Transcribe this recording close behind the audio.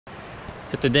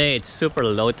So today it's super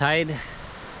low tide.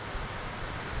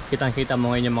 Kitang-kita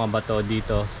mo ngayon yung mga bato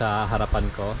dito sa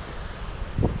harapan ko.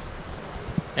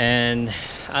 And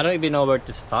I don't even know where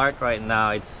to start right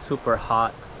now. It's super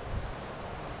hot.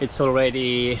 It's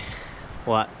already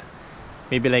what?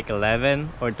 Maybe like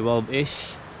 11 or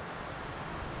 12-ish.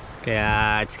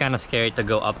 Kaya it's kind of scary to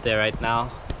go up there right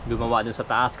now. Gumawa dun sa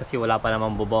taas kasi wala pa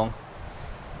namang bubong.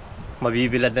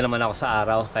 Mabibilad na naman ako sa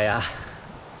araw kaya.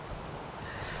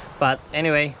 But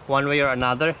anyway, one way or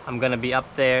another, I'm gonna be up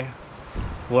there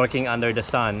working under the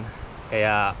sun.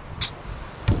 Kaya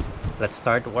let's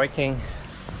start working.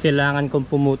 Kailangan kong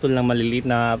pumutol ng maliliit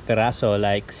na peraso,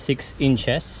 like 6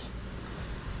 inches.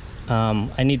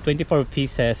 I need 24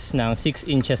 pieces ng 6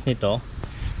 inches nito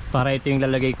para ito yung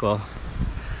lalagay ko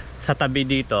sa tabi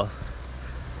dito.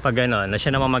 Pag gano'n, na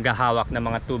siya naman maghahawak ng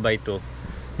mga 2x2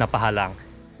 na pahalang.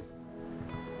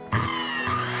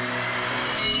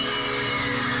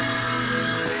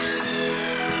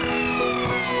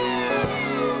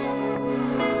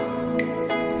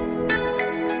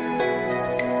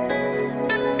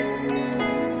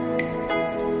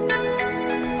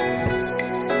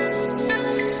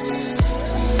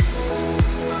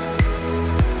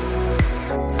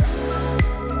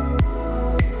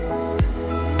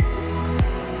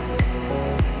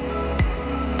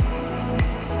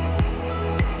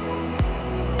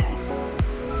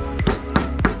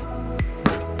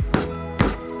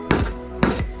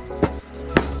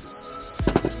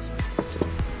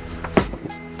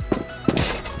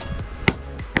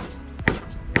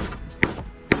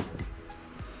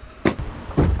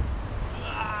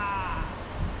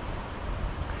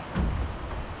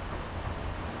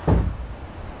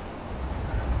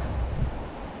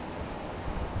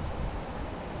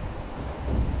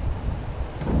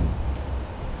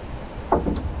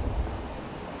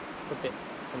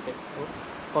 Konti.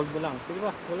 Hold mo lang. Sige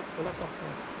ba? Wala to.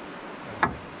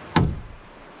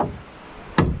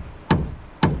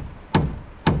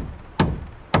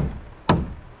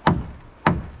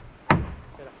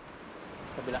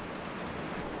 Kabila.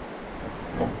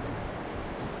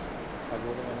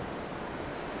 Pagulo na.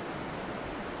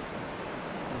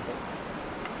 Okay.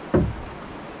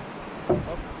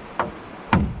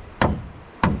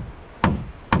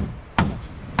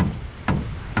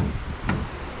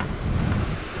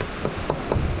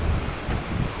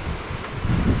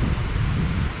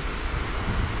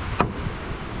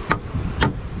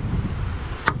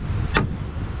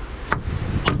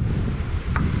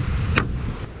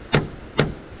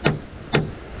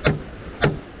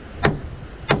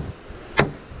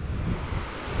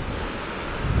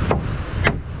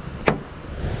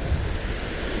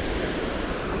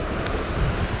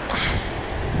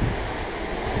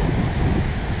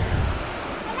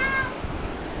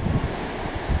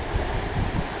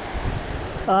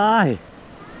 Ay,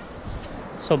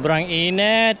 sobrang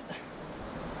init.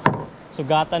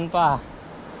 Sugatan pa.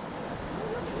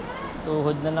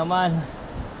 Tuhod na naman.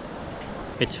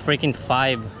 It's freaking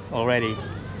 5 already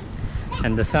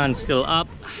and the sun's still up.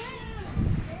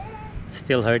 It's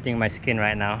still hurting my skin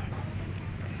right now.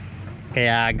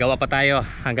 Kaya gawa pa tayo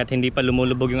hanggat hindi pa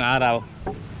lumulubog yung araw.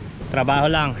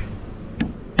 Trabaho lang.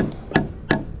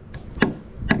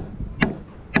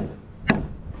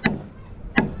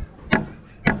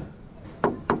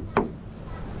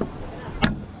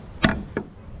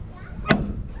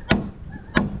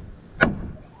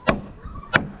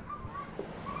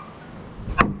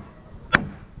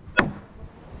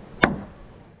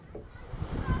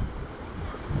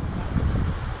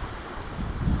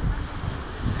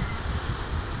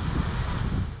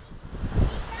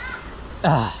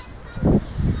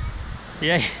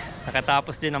 Yay,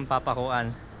 nakatapos din ang papakuan.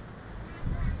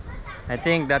 I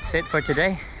think that's it for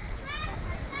today.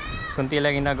 Kunti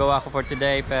lang yung nagawa ko for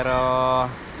today, pero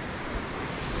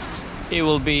it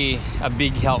will be a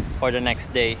big help for the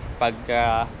next day pag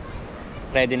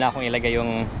ready na akong ilagay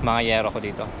yung mga yero ko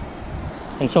dito.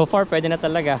 And so far pwede na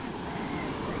talaga.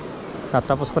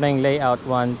 Natapos ko na yung layout.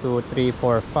 1, 2, 3,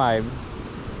 4,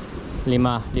 5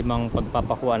 limang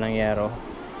pagpapakuha ng yero.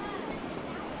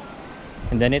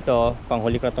 And then ito,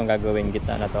 panghuli ko na itong gagawin,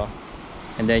 gitna na to.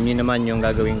 And then yun naman yung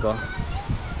gagawin ko.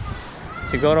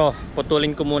 Siguro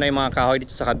putulin ko muna yung mga kahoy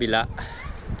dito sa kabila,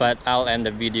 but I'll end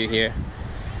the video here.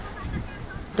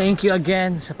 Thank you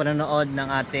again sa panonood ng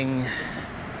ating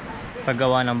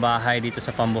paggawa ng bahay dito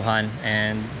sa Pambuhan.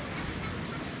 And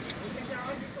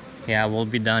yeah, we'll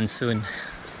be done soon.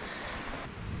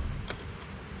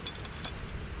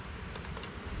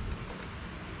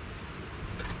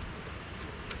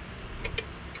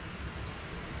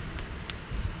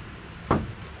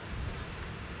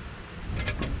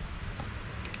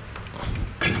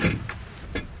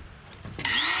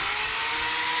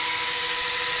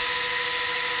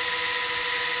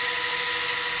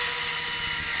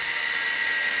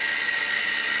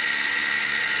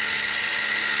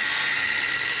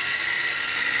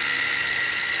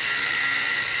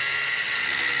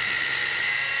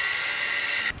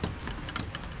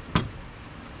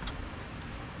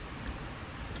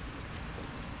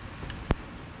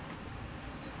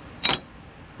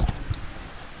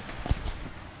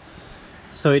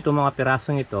 So itong mga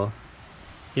pirasong ito,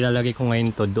 ilalagay ko ngayon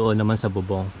to doon naman sa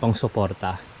bubong, pang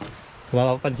suporta. Kung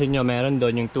mapapansin nyo, meron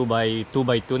doon yung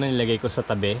 2x2 na nilagay ko sa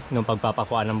tabi nung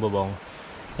pagpapakuan ng bubong.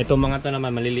 Itong mga to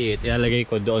naman maliliit, ilalagay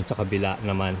ko doon sa kabila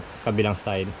naman, sa kabilang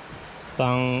side.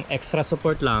 Pang extra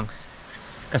support lang,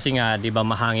 kasi nga, di ba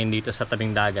mahangin dito sa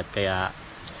tabing dagat, kaya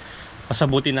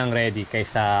pasabuti ng ready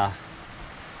kaysa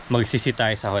magsisi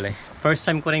tayo sa huli. First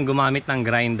time ko rin gumamit ng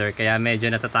grinder, kaya medyo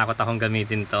natatakot akong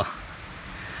gamitin to.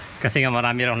 Kasi nga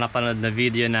marami akong napanood na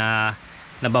video na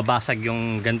nababasag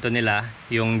yung ganto nila,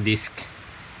 yung disc.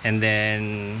 And then,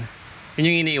 yun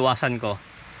yung iniiwasan ko,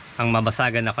 ang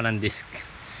mabasagan ako ng disc.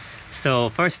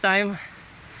 So, first time,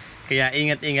 kaya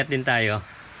ingat-ingat din tayo.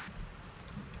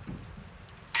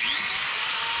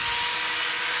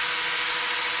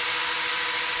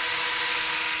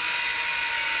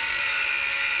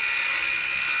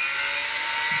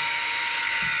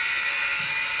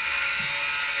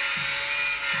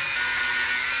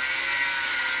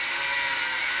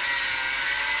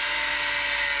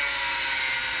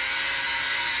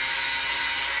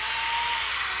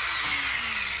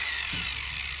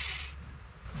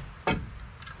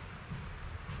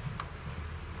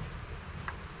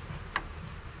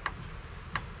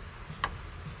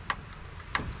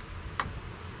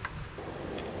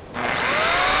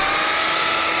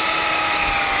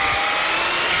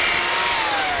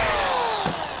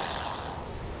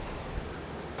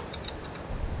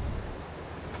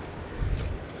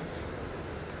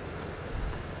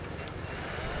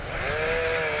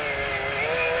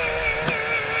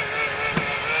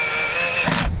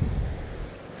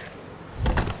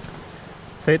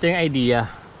 So ito yung idea.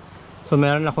 So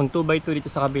meron akong 2x2 dito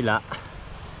sa kabila,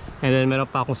 and then meron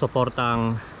pa akong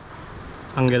suportang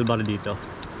angle bar dito.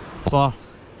 So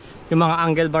yung mga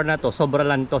angle bar na to, sobra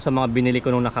lang to sa mga binili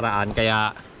ko nung nakaraan,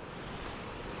 kaya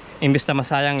imbes na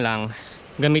masayang lang,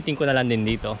 gamitin ko na lang din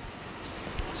dito.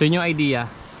 So yun yung idea.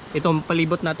 Itong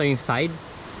palibot na to yung side.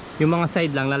 Yung mga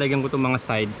side lang, lalagyan ko itong mga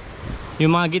side.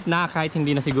 Yung mga gitna, kahit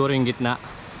hindi na siguro yung gitna,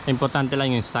 importante lang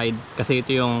yung side, kasi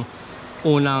ito yung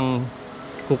unang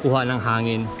kukuha ng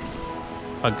hangin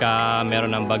pagka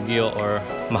meron ng bagyo or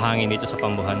mahangin dito sa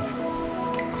Pambuhan.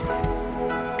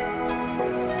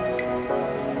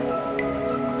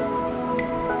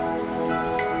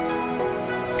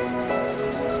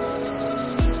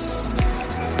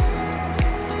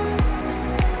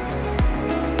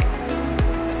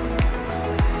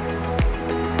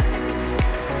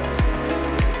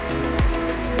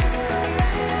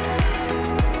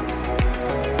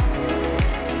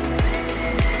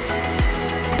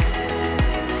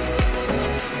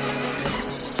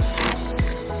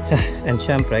 And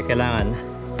syempre kailangan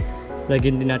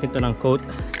lagyan din natin to ng coat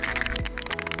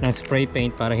ng spray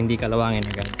paint para hindi kalawangin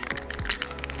agad.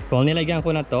 Well, nilagyan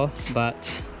ko na to, but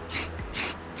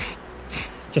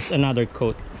just another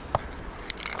coat.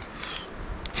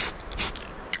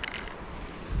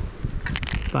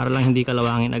 Para lang hindi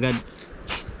kalawangin agad.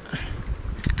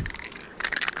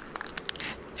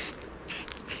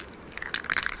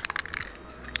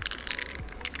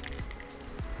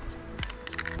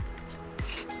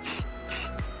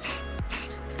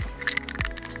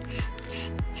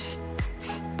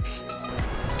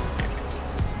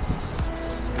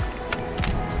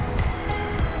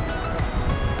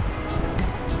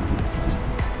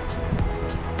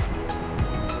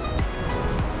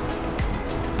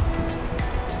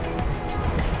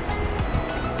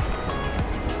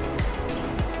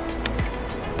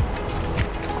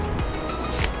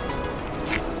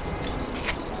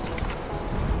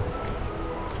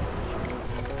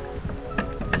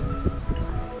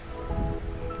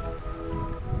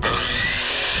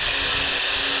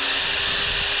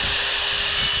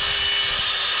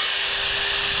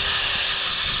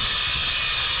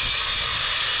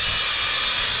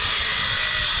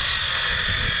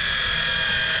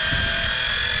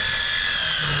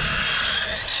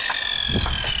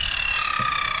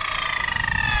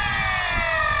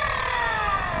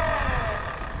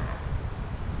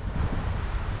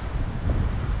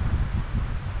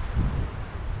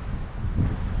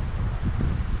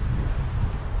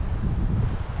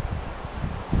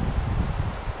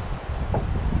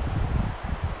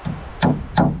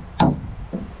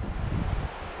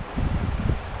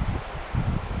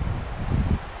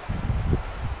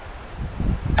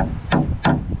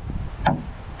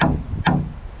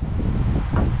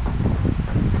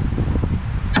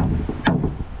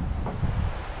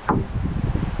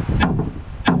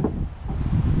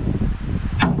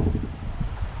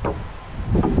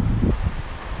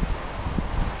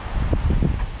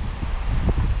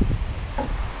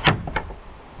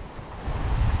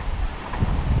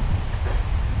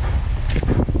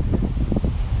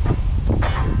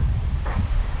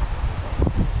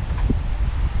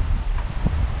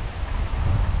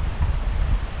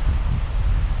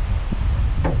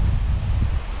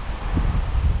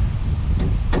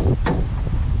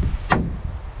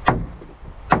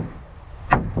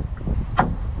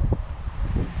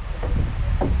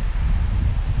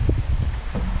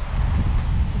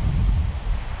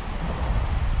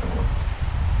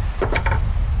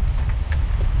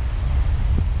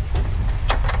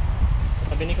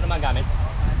 Binig ko na magamit.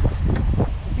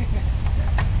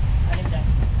 Alin dyan?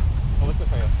 Huwag ko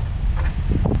sa'yo.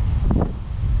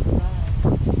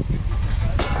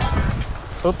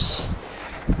 Oops.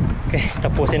 Okay,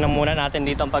 tapusin na muna natin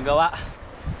dito ang paggawa.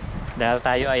 Dahil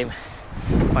tayo ay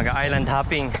mag-island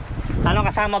hopping. Ano,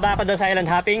 kasama ba ako doon sa island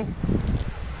hopping?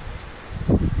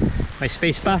 May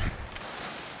space pa.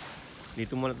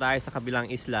 Dito muna tayo sa kabilang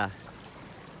isla.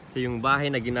 So yung bahay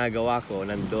na ginagawa ko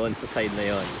nandoon sa side na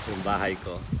yon, yung bahay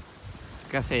ko.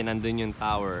 Kasi nandun yung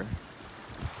tower.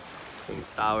 Yung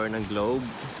tower ng globe.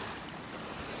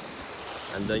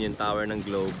 Nandun yung tower ng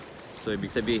globe. So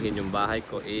ibig sabihin yung bahay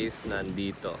ko is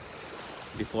nandito.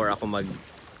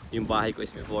 Yung bahay ko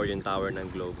is before yung tower ng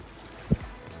globe.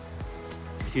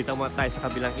 Bisita muna tayo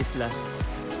sa kabilang isla.